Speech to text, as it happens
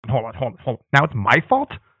Hold on. Now it's my fault?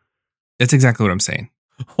 That's exactly what I'm saying.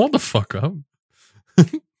 Hold the fuck up.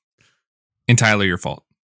 Entirely your fault.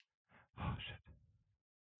 Oh, shit.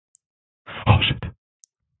 Oh, I'm dead.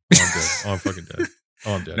 Oh, I'm fucking dead.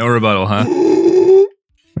 Oh, I'm dead. No rebuttal, huh?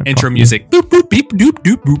 Intro music. Boop, boop, beep, doop,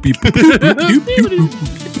 doop, boop, beep, boop, doop, doop, doop, doop, boop.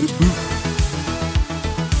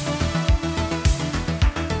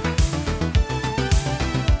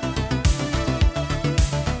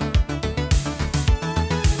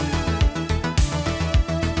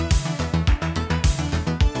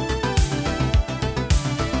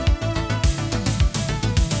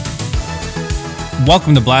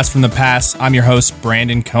 Welcome to Blast from the Past. I'm your host,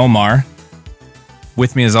 Brandon Komar.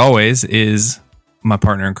 With me, as always, is my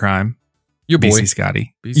partner in crime, Your boy. BC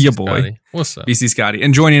Scotty. BC Your boy, Scotty. What's up? BC Scotty.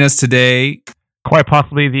 And joining us today, Quite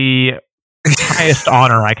possibly the highest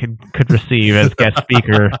honor I could receive as guest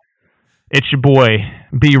speaker. It's your boy,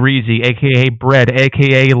 B. Reezy, a.k.a. Bread,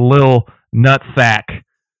 a.k.a. Lil Nutsack.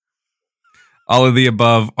 all of the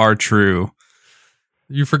above are true.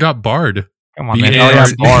 You forgot Bard. Come on, man. Yeah. Oh, yeah,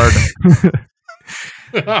 Bard.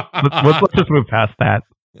 Let's just move past that.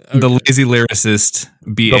 The lazy lyricist,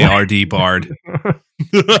 B-A-R-D, Bard.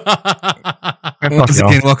 Once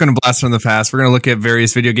again, welcome to Blast from the Past. We're going to look at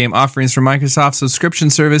various video game offerings from Microsoft's subscription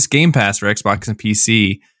service, Game Pass, for Xbox and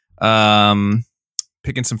PC.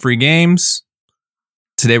 Picking some free games.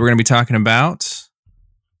 Today we're going to be talking about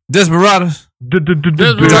Desperados.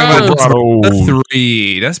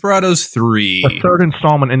 Desperados 3. The third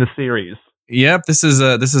installment in the series. Yep, this is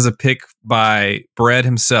a pick by Brad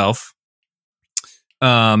himself.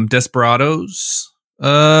 Desperados.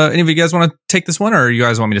 Any of you guys want to take this one, or you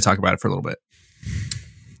guys want me to talk about it for a little bit?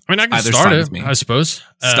 I mean, I can Either start side it, is me. I suppose.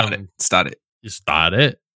 Start it. You start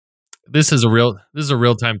it. This is a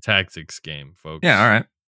real-time tactics game, folks. Yeah, all right.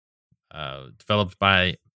 Developed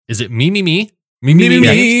by, is it Me? Me. Me.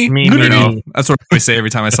 No, that's what I always say every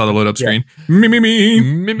time I saw the load up screen. Me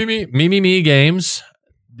games.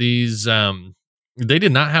 These they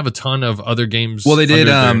did not have a ton of other games. Well, they did.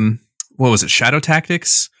 under What was it? Shadow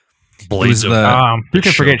Tactics. their Blades it of was the- You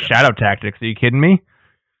can forget Shogun. Shadow Tactics. Are you kidding me?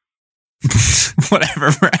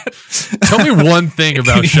 Whatever, Brad. Tell me one thing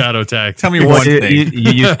about Shadow Tactics. Tell me Well, one thing.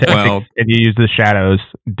 You use tactics Well- and you use the shadows.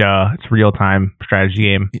 Duh. It's a real-time strategy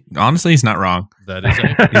game. Honestly, he's not wrong. That is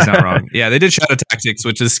He's not wrong. Yeah, they did Shadow Tactics,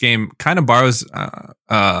 which this game kind of borrows.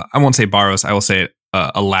 I won't say borrows. I will say it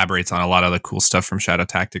elaborates on a lot of the cool stuff from Shadow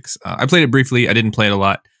Tactics. I played it briefly. I didn't play it a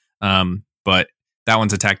lot, but that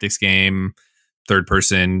one's a tactics game. Third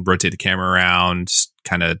person, rotate the camera around,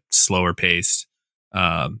 kind of slower paced.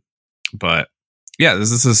 But yeah,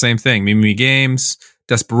 this is the same thing. Mimi Games,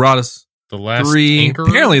 Desperados the last 3. Tinkerer?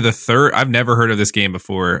 Apparently the third. I've never heard of this game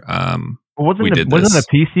before. Wasn't We it did wasn't this.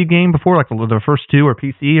 a PC game before, like the first two or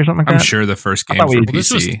PC or something like I'm that? sure the first I game thought for we-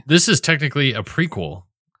 PC. This is technically a prequel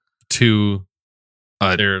to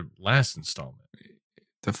their last installment.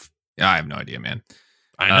 I have no idea, man.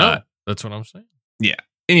 I know. That's what I'm saying.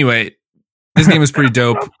 Anyway, this game was pretty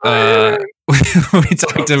dope. We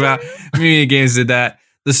talked about Mimi Games did that.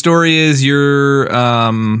 The story is you're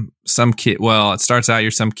some kid. Well, it starts out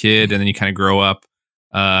you're some kid, and then you kind of grow up.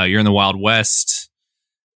 You're in the Wild West.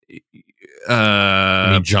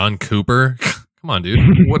 I mean, John Cooper. Come on, dude.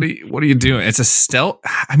 What are you doing? It's a stealth.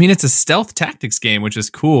 I mean, it's a stealth tactics game, which is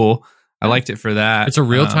cool. I liked it for that. It's a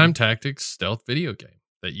real-time tactics stealth video game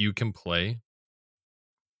that you can play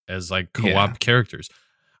as like co-op Yeah. characters.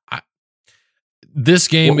 This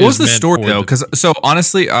game What was the meant story for though? Because so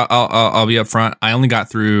honestly, I'll be upfront. I only got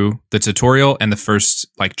through the tutorial and the first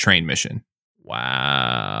like train mission.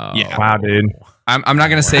 Wow. Yeah. Wow, dude. I'm not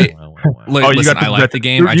gonna say. Wow. Listen, I like the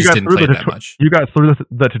game. I just didn't play it that much. You got through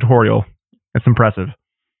the tutorial. It's impressive.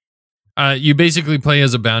 You basically play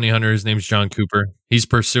as a bounty hunter. His name's John Cooper. He's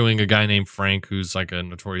pursuing a guy named Frank, who's like a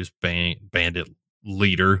notorious bandit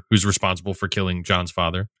leader who's responsible for killing John's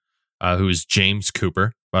father, who is James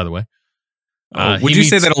Cooper, by the way. Would you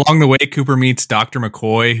say that along the way, Cooper meets Dr.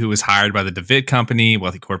 McCoy, who was hired by the DeWitt Company,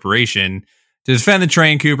 wealthy corporation, to defend the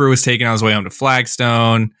train? Cooper was taken on his way home to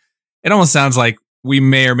Flagstone. It almost sounds like we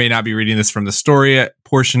may or may not be reading this from the story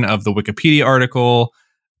portion of the Wikipedia article.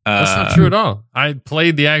 That's not true at all. I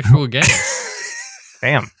played the actual game.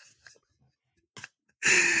 Damn.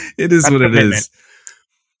 It is That's what it commitment. is.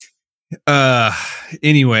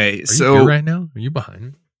 Anyway, Are you so here right now? Are you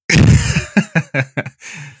behind?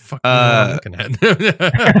 Fuck, I'm looking at.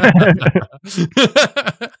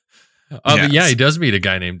 But yeah, he does meet a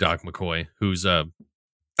guy named Doc McCoy, who's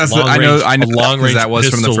that's I know long-range that was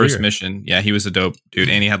from the first pistolier. mission. Yeah, he was a dope dude,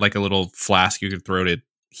 and he had like a little flask you could throw to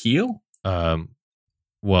heal.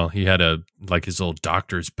 Well, he had his little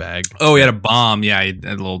doctor's bag. Oh, he had a bomb. Yeah, he had a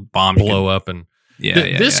little bomb. Blow up and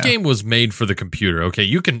this yeah. game was made for the computer. Okay,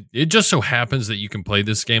 it just so happens that you can play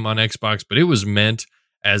this game on Xbox, but it was meant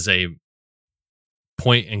as a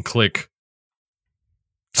point and click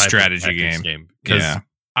type strategy of game. Because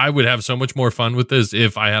I would have so much more fun with this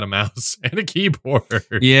if I had a mouse and a keyboard.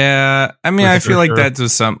 Yeah, I mean, I feel like that's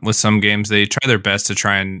with some games they try their best to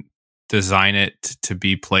try and design it to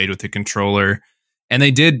be played with a controller, and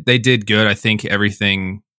they did good. I think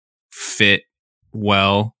everything fit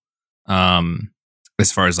well.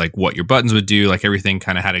 As far as like what your buttons would do, like everything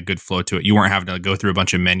kind of had a good flow to it. You weren't having to go through a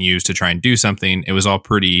bunch of menus to try and do something. It was all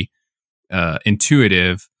pretty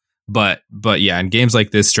intuitive. But yeah, in games like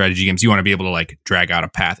this, strategy games, you want to be able to like drag out a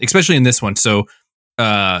path, especially in this one. So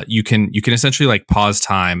you can essentially like pause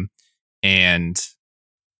time and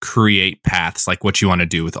create paths, like what you want to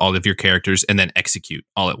do with all of your characters, and then execute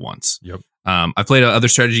all at once. Yep. I've played other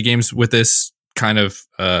strategy games with this kind of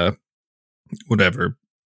whatever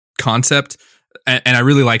concept. And I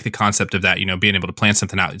really like the concept of that, you know, being able to plan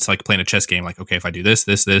something out. It's like playing a chess game. Like, okay, if I do this,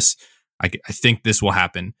 I think this will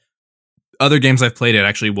happen. Other games I've played, it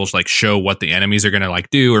actually will like show what the enemies are going to like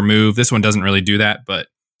do or move. This one doesn't really do that, but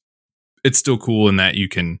it's still cool in that you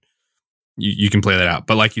can play that out.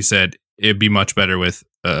 But like you said, it'd be much better with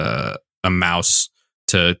a mouse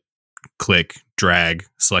to click, drag,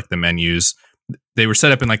 select the menus. They were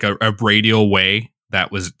set up in like a radial way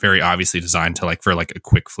that was very obviously designed to like for like a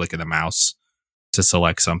quick flick of the mouse to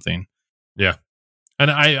select something. Yeah.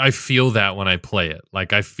 And I feel that when I play it.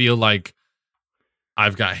 Like I feel like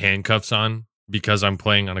I've got handcuffs on because I'm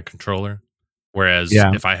playing on a controller. Whereas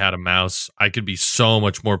if I had a mouse, I could be so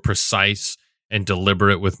much more precise and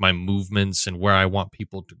deliberate with my movements and where I want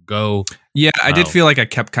people to go. Yeah, I did feel like I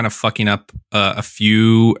kept kind of fucking up a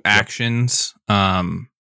few actions.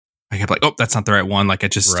 I kept like, oh, that's not the right one. Like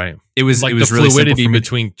it was like it was the really fluidity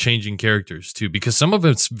between changing characters too, because some of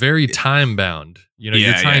it's very time bound. You know,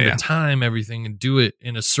 you're trying to time everything and do it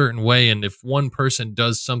in a certain way. And if one person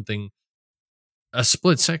does something a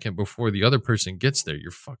split second before the other person gets there,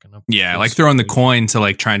 you're fucking up. Yeah, like throwing the coin to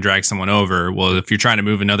like try and drag someone over. Well, if you're trying to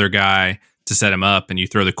move another guy to set him up and you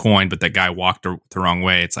throw the coin, but that guy walked the wrong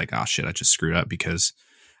way, it's like, oh shit, I just screwed up because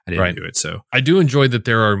I didn't do it. So I do enjoy that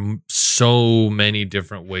there are so many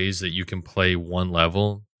different ways that you can play one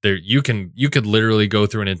level. There, you could literally go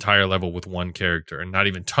through an entire level with one character and not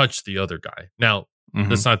even touch the other guy. Now,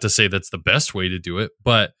 that's not to say that's the best way to do it,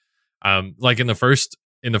 but like in the first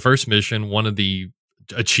mission, one of the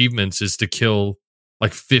achievements is to kill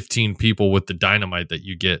like 15 people with the dynamite that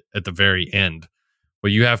you get at the very end. But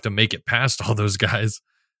you have to make it past all those guys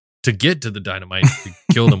to get to the dynamite to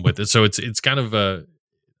kill them with it. So it's kind of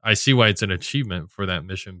I see why it's an achievement for that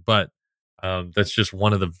mission, but that's just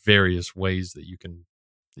one of the various ways that you can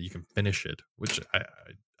finish it, which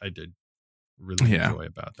I did really enjoy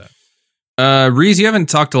about that. Reese, you haven't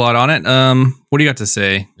talked a lot on it. What do you got to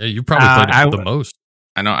say? Yeah, you probably played it the most.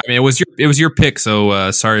 I know. I mean, it was your pick, so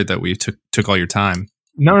sorry that we took all your time.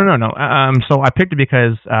 No. So I picked it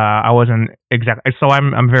because I wasn't exactly. So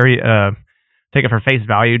I'm very take it for face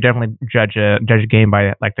value. Definitely judge a game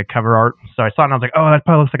by like the cover art. So I saw it and I was like, oh, that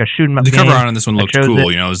probably looks like a shoot 'em up. The game. cover art on this one looked cool.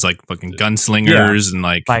 It. You know, it was like fucking gunslingers and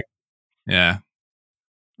like yeah.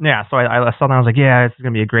 So I saw that and I was like, yeah, it's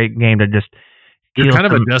gonna be a great game to just. You're kind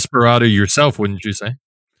of a desperado yourself, wouldn't you say?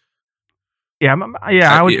 Yeah,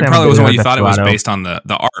 I would say it probably wasn't what you thought it was based on the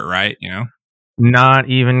art, right? You know, not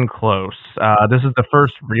even close. This is the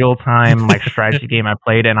first real time like strategy game I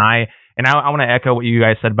played, and I want to echo what you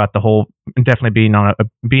guys said about the whole definitely being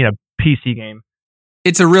a PC game.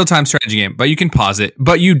 It's a real time strategy game, but you can pause it.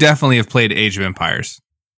 But you definitely have played Age of Empires.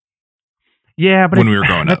 Yeah, but when we were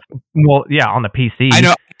growing up, well, yeah, on the PC. I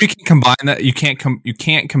know you can combine that. You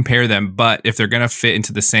can't compare them, but if they're gonna fit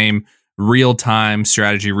into the same real-time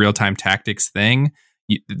strategy, real-time tactics thing,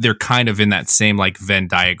 they're kind of in that same like Venn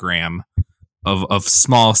diagram of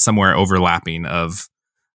small somewhere overlapping of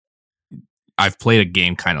I've played a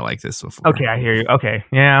game kind of like this before. Okay, I hear you. Okay.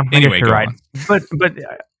 Yeah. Anyway, you're right. But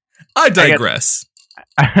I digress.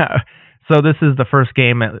 So this is the first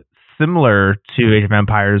game similar to Age of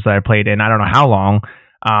Empires that I played in I don't know how long.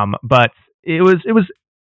 But it was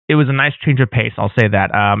a nice change of pace, I'll say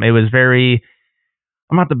that. It was very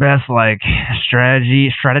I'm not the best like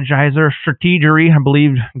strategizer, strategery. I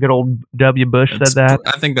believe good old W. Bush said that.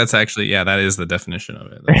 I think that's actually that is the definition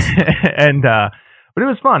of it. And but it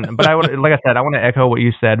was fun. But I would, like I said, I want to echo what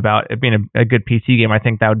you said about it being a good PC game. I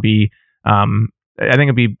think that would be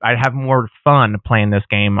I'd have more fun playing this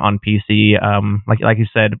game on PC. Like you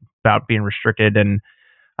said about being restricted and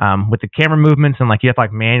with the camera movements, and like you have to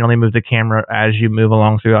like manually move the camera as you move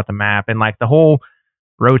along throughout the map, and like the whole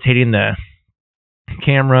rotating the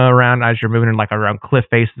camera around as you're moving like around cliff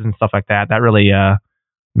faces and stuff like that. That really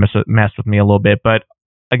messed with me a little bit. But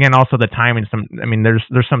again, also the timing.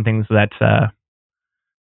 There's some things that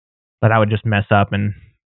I would just mess up and.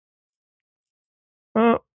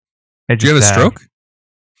 Did you have a stroke?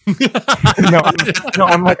 No,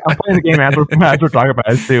 I'm playing the game as we're talking about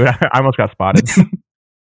it too. I almost got spotted.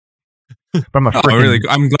 But I'm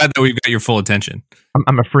glad that we've got your full attention.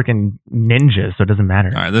 I'm a freaking ninja, so it doesn't matter.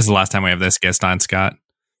 All right, this is the last time we have this guest on, Scott.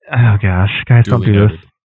 Oh gosh, guys, don't do this.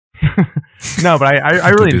 No, but I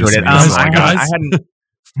really enjoyed it. I hadn't.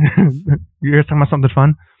 You guys talking about something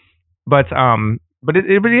fun? But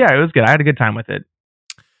it was good. I had a good time with it.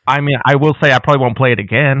 I mean, I will say I probably won't play it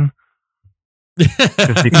again.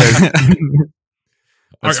 Just because.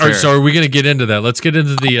 So are we going to get into that? Let's get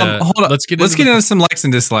into the. Hold on. Let's get into some likes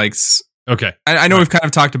and dislikes. Okay. I know we've kind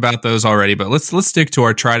of talked about those already, but let's stick to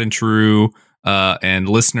our tried and true and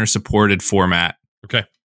listener supported format. Okay.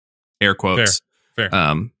 Air quotes. Fair.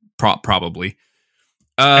 Probably.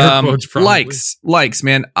 Air quotes, probably. Likes,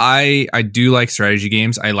 man. I do like strategy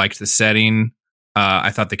games. I liked the setting.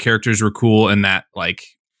 I thought the characters were cool and that like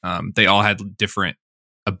they all had different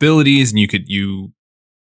abilities, and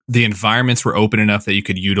the environments were open enough that you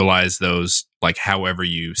could utilize those like however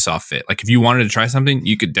you saw fit. Like if you wanted to try something,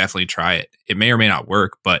 you could definitely try it. It may or may not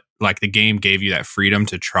work, but like the game gave you that freedom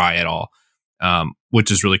to try it all,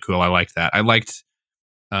 which is really cool. I liked that. I liked,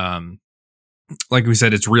 like we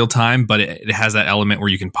said, it's real time, but it has that element where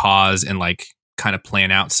you can pause and like kind of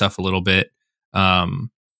plan out stuff a little bit,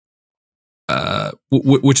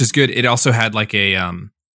 which is good. It also had like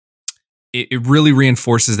it really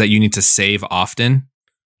reinforces that you need to save often.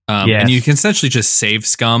 Yes. And you can essentially just save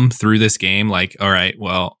scum through this game. Like, all right,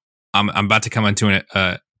 well, I'm about to come into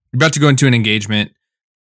about to go into an engagement.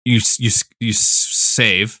 You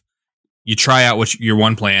save, you try out what your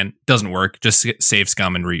one plan doesn't work. Just save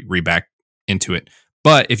scum and re back into it.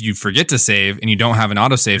 But if you forget to save and you don't have an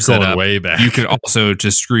autosave set up, way back. You could also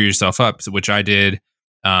just screw yourself up, which I did.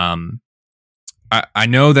 I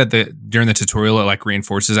know that during the tutorial it like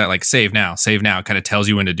reinforces that, like save now, it kind of tells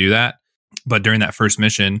you when to do that. But during that first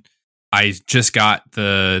mission, I just got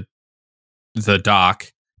the dock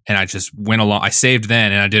and I just went along. I saved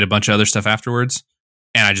then and I did a bunch of other stuff afterwards,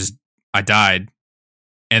 and I died,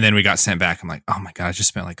 and then we got sent back. I'm like, oh my god, I just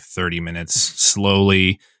spent like 30 minutes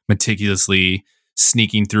slowly, meticulously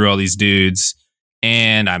sneaking through all these dudes,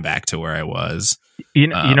 and I'm back to where I was.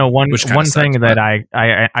 One thing that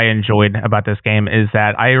I enjoyed about this game is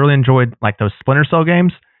that I really enjoyed like those Splinter Cell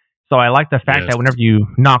games. So I like the fact that whenever you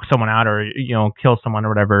knock someone out or kill someone or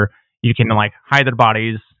whatever, you can like hide their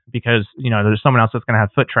bodies because there's someone else that's going to have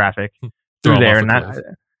foot traffic through there, and that.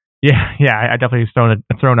 I definitely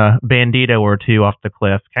thrown a bandito or two off the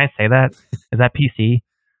cliff. Can I say that? Is that PC?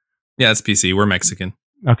 Yeah, it's PC. We're Mexican.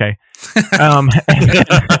 Okay. I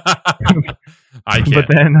can't. But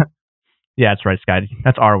then, yeah, that's right, Scott.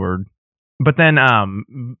 That's our word. But then,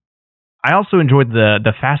 I also enjoyed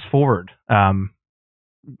the fast forward.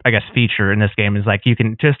 I guess feature in this game is like you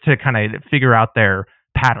can just to kind of figure out their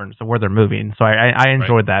patterns of where they're moving. So I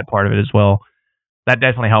enjoyed that part of it as well. That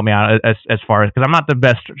definitely helped me out as far as because I'm not the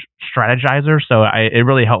best strategizer, so it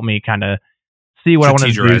really helped me kind of see what I want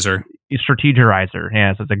to do. Strategizer,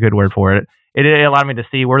 yes, that's a good word for it. It allowed me to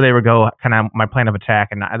see where they would go, kind of my plan of attack,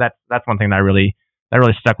 and that's one thing that really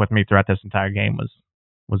stuck with me throughout this entire game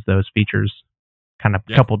was those features kind of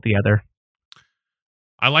coupled together.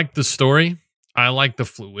 I like the story. I like the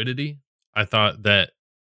fluidity. I thought that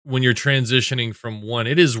when you're transitioning from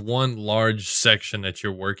it is one large section that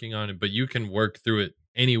you're working on, but you can work through it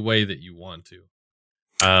any way that you want to.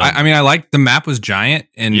 I like the map was giant,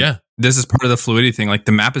 and this is part of the fluidity thing. Like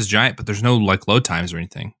the map is giant, but there's no like load times or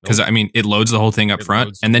anything because it loads the whole thing up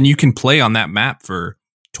front, and then you can play on that map for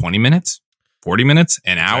 20 minutes, 40 minutes,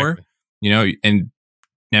 an hour, and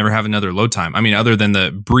never have another load time. I mean, other than the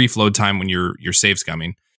brief load time when you're save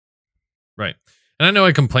scumming. Right. And I know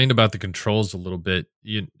I complained about the controls a little bit,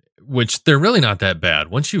 which they're really not that bad.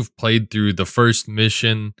 Once you've played through the first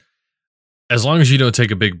mission, as long as you don't take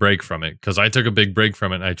a big break from it, because I took a big break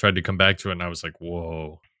from it and I tried to come back to it and I was like,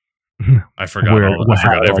 whoa, I forgot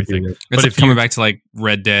everything. It's but like coming back to like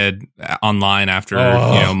Red Dead Online after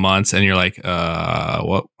months, and you're like,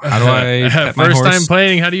 what? How do I? First time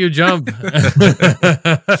playing, how do you jump?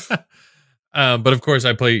 But of course,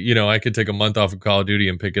 I play. I could take a month off of Call of Duty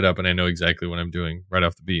and pick it up, and I know exactly what I'm doing right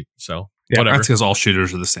off the beat. So whatever. That's because all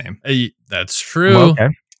shooters are the same. That's true. Well, okay.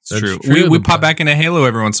 That's true. We pop back into Halo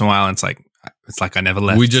every once in a while, and it's like It's like I never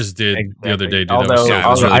left. We just did the other day, dude. Although, Yeah, I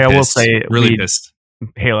was really I will pissed. say, Really pissed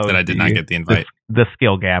Halo that I did not get the invite. The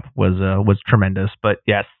skill gap was tremendous, but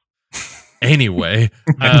yes. Anyway,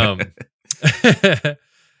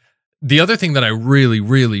 the other thing that I really,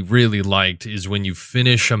 really, really liked is when you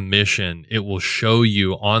finish a mission, it will show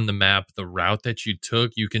you on the map the route that you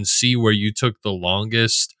took. You can see where you took the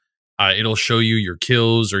longest. It'll show you your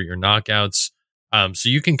kills or your knockouts. So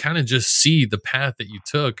you can kind of just see the path that you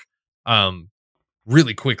took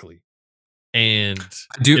really quickly. And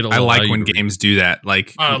I like when games do that.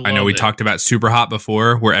 Like, I know we talked about Super Hot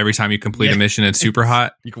before, where every time you complete a mission, it's super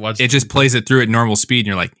hot. You can watch it just plays it through at normal speed, and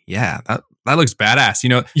you're like, yeah, that looks badass. You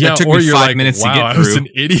know, yeah, that took or me you're 5 like, minutes wow, to get I through. was an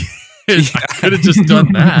idiot. I could have just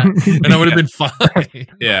done that, and I would have been fine.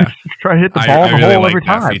 Yeah, try to hit the ball in the really hole like every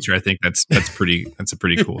that time. feature. I think that's a pretty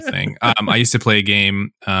cool thing. I used to play a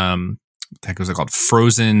game. What the heck was it called?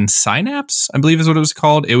 Frozen Synapse, I believe is what it was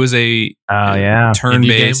called. It was a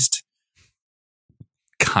turn-based.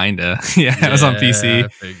 Kinda. Yeah, it was on PC.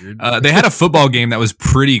 They had a football game that was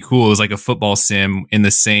pretty cool. It was like a football sim in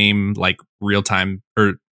the same like real time,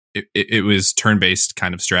 or it was turn-based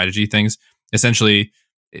kind of strategy things. Essentially,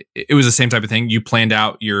 it was the same type of thing. You planned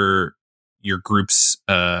out your group's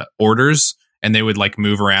orders, and they would like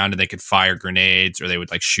move around, and they could fire grenades, or they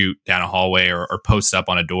would like shoot down a hallway, or post up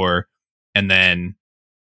on a door, and then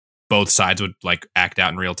both sides would like act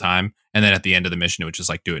out in real time. And then at the end of the mission, it would just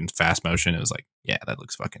like do it in fast motion. It was like, yeah, that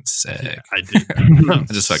looks fucking sick. Yeah, I did. I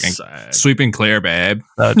just fucking sweeping clear, babe.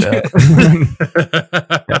 Dope.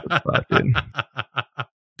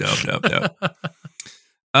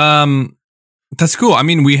 That's cool. I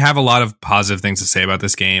mean, we have a lot of positive things to say about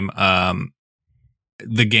this game.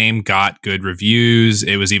 The game got good reviews.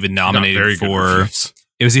 It was even nominated for.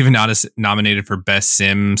 It was even nominated for Best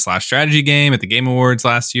Sim/Strategy Game at the Game Awards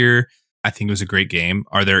last year. I think it was a great game.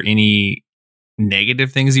 Are there any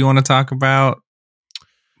negative things you want to talk about?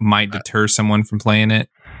 Might deter someone from playing it?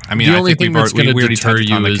 I mean, the only thing that's going to deter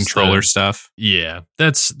you on the is controller stuff. Yeah,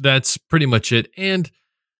 that's pretty much it. And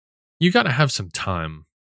you got to have some time.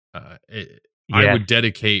 I would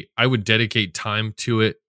dedicate time to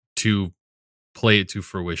it to play it to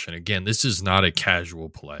fruition. Again, this is not a casual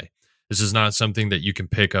play. This is not something that you can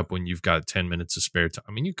pick up when you've got 10 minutes of spare time.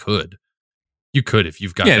 I mean, you could if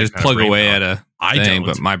you've got just plug away power. at a thing,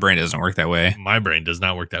 but my brain doesn't work that way. My brain does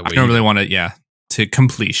not work that way. I don't really want to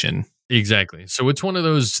completion. Exactly. So it's one of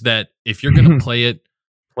those that if you're going to play it,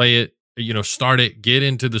 start it, get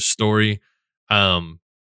into the story,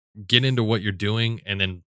 get into what you're doing, and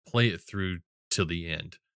then play it through till the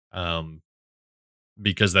end.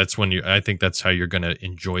 Because that's when I think that's how you're going to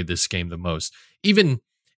enjoy this game the most. Even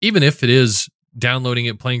if it is downloading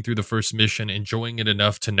it, playing through the first mission, enjoying it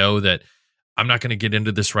enough to know that I'm not going to get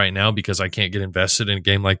into this right now because I can't get invested in a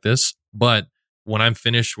game like this. But when I'm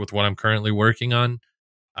finished with what I'm currently working on,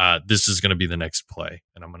 this is going to be the next play,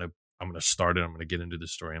 and I'm going to start it. I'm going to get into the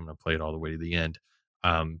story. I'm going to play it all the way to the end,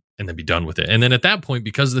 and then be done with it. And then at that point,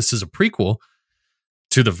 because this is a prequel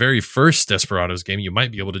to the very first Desperados game, you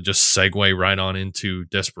might be able to just segue right on into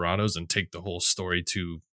Desperados and take the whole story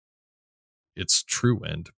to its true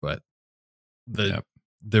end. But the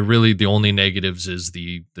only negatives is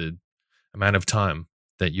the amount of time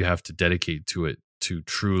that you have to dedicate to it to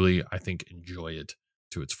truly, I think, enjoy it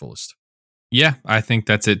to its fullest. Yeah, I think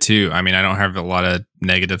that's it too. I mean, I don't have a lot of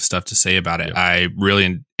negative stuff to say about it. Yeah. I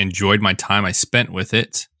really enjoyed my time I spent with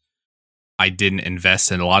it. I didn't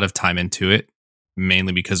invest a lot of time into it,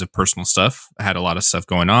 mainly because of personal stuff. I had a lot of stuff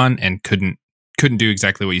going on and couldn't do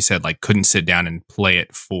exactly what you said, like couldn't sit down and play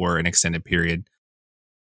it for an extended period.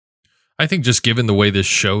 I think just given the way this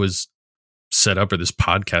show is set up, or this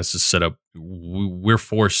podcast is set up, we're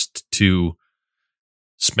forced to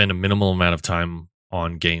spend a minimal amount of time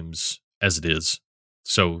on games as it is.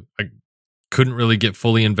 So I couldn't really get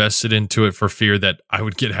fully invested into it for fear that I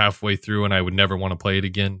would get halfway through and I would never want to play it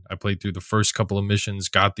again. I played through the first couple of missions,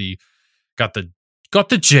 got the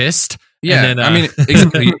gist. Yeah, and then, I mean,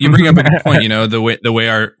 exactly. You bring up a good point. You know, the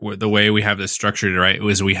way we have this structured, right?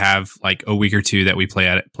 Was we have like a week or two that we play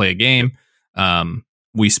a game.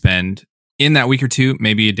 We spend in that week or two,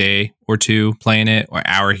 maybe a day or two playing it, or an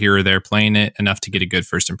hour here or there playing it, enough to get a good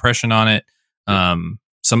first impression on it.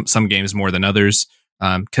 Some games more than others,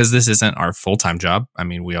 because this isn't our full-time job. I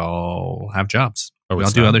mean, we all have jobs. We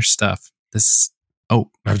all do other stuff.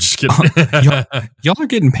 I'm just kidding. Y'all are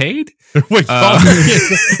getting paid? Wait, what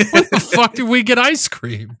the fuck did we get ice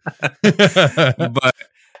cream? But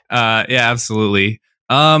yeah, absolutely.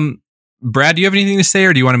 Brad, do you have anything to say,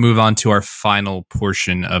 or do you want to move on to our final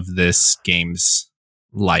portion of this game's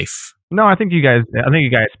life? No, I think you guys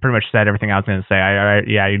pretty much said everything I was going to say.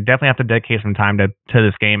 Yeah, you definitely have to dedicate some time to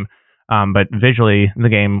this game. But visually, the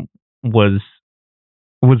game was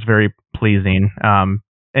very pleasing.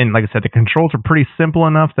 And like I said, the controls are pretty simple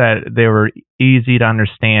enough that they were easy to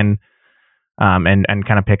understand, and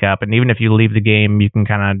kind of pick up. And even if you leave the game, you can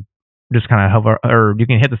kind of just kind of hover, or you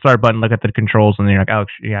can hit the start button, look at the controls, and then you're like, oh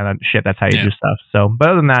yeah, that's how you do stuff. So, but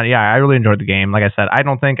other than that, yeah, I really enjoyed the game. Like I said, I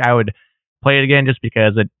don't think I would play it again just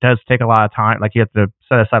because it does take a lot of time. Like you have to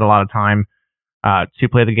set aside a lot of time to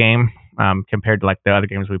play the game, compared to like the other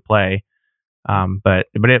games we play. But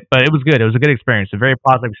it was good. It was a good experience, a very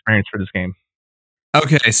positive experience for this game.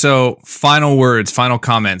 Okay, so final words, final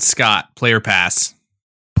comments. Scott, player pass.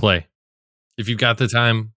 Play. If you've got the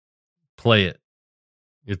time, play it.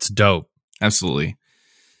 It's dope. Absolutely.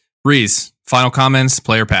 Reese, final comments,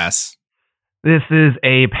 player pass. This is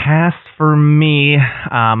a pass for me,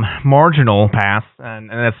 marginal pass, and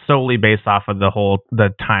that's solely based off of the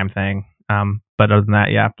time thing. But other than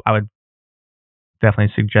that, yeah, I would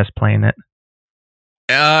definitely suggest playing it.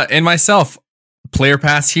 And myself, player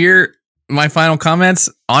pass here. My final comments,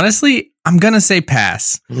 honestly, I'm gonna say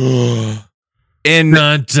pass. And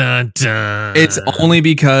dun, dun, dun. It's only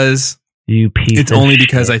because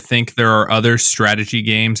shit. I think there are other strategy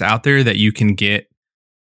games out there that you can get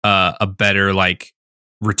a better like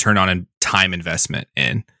return on time investment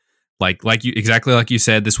in. Like you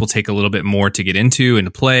said, this will take a little bit more to get into and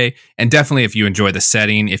to play. And definitely, if you enjoy the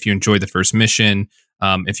setting, if you enjoy the first mission,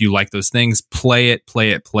 if you like those things, play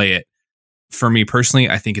it. For me personally,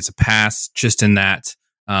 I think it's a pass. Just in that,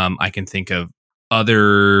 I can think of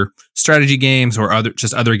other strategy games or other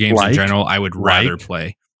games in general. I would rather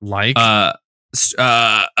play.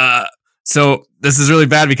 So this is really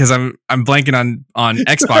bad because I'm blanking on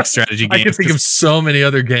Xbox strategy games. I can think of so many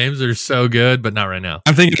other games that are so good, but not right now.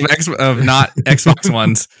 I'm thinking of not Xbox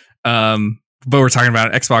ones. But we're talking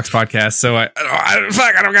about an Xbox podcast, so I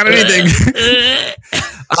don't got anything.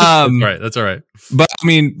 That's all right. But I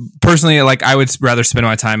mean, personally, like I would rather spend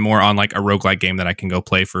my time more on like a roguelike game that I can go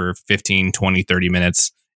play for 15, 20, 30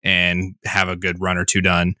 minutes and have a good run or two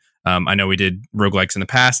done. I know we did roguelikes in the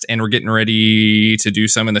past, and we're getting ready to do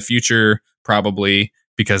some in the future, probably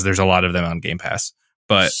because there's a lot of them on Game Pass.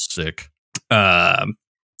 But sick.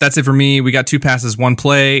 That's it for me. We got 2 passes, 1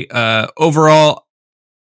 play. Overall,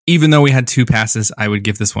 even though we had 2 passes, I would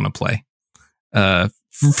give this one a play.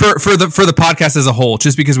 For the podcast as a whole,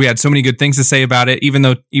 just because we had so many good things to say about it. Even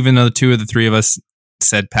though the 2 of the 3 of us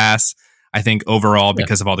said pass, I think overall,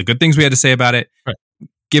 because of all the good things we had to say about it,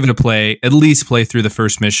 give it a play. At least play through the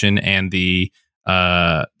first mission and the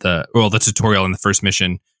tutorial in the first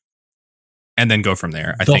mission, and then go from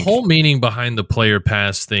there. I think the whole meaning behind the player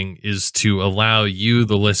pass thing is to allow you,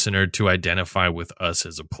 the listener, to identify with us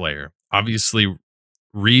as a player. Obviously,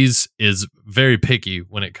 Reese is very picky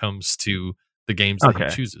when it comes to the games that he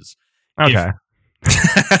chooses. Okay.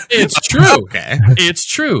 It's true. Okay. It's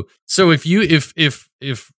true. So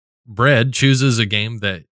if Bread chooses a game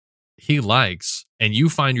that he likes, and you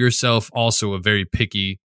find yourself also a very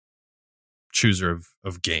picky chooser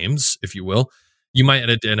of games, if you will, you might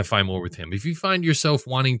identify more with him. If you find yourself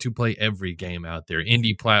wanting to play every game out there,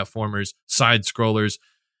 indie platformers, side scrollers,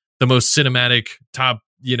 the most cinematic, top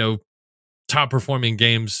performing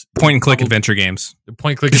games, point and click adventure games,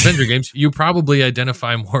 you probably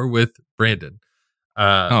identify more with Brandon.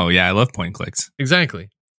 Oh yeah, I love point and clicks. Exactly.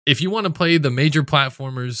 If you want to play the major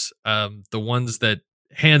platformers, the ones that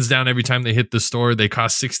hands down every time they hit the store they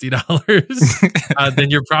cost $60, then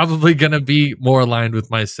you're probably going to be more aligned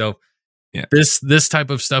with myself. Yeah. This type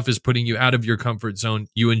of stuff is putting you out of your comfort zone.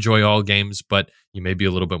 You enjoy all games, but you may be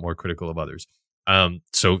a little bit more critical of others.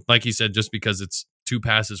 So like he said, just because it's 2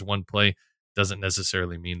 passes, 1 play doesn't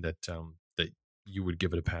necessarily mean that that you would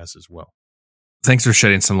give it a pass as well. Thanks for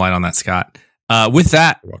shedding some light on that, Scott. With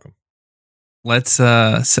that, you're welcome. Let's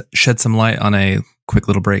shed some light on a quick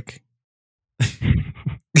little break.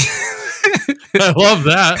 I love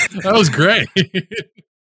that. That was great.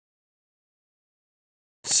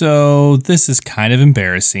 So this is kind of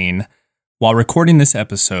embarrassing. While recording this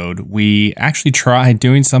episode, we actually tried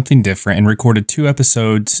doing something different and recorded 2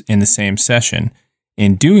 episodes in the same session.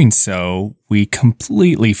 In doing so, we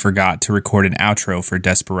completely forgot to record an outro for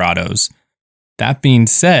Desperados. That being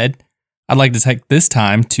said, I'd like to take this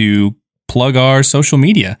time to plug our social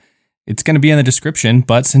media. It's going to be in the description,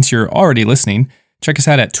 but since you're already listening, check us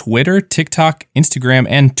out at Twitter, TikTok, Instagram,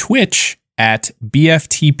 and Twitch at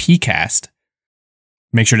BFTPcast.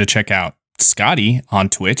 Make sure to check out Scotty on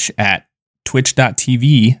Twitch at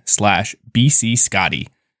twitch.tv/BCScotty.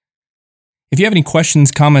 If you have any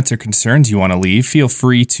questions, comments, or concerns you want to leave, feel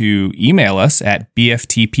free to email us at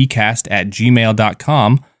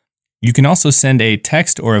bftpcast@gmail.com. You can also send a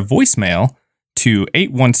text or a voicemail to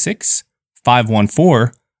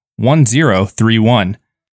 816-514-1031.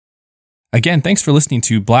 Again, thanks for listening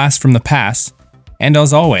to Blast from the Past, and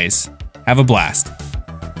as always, have a blast.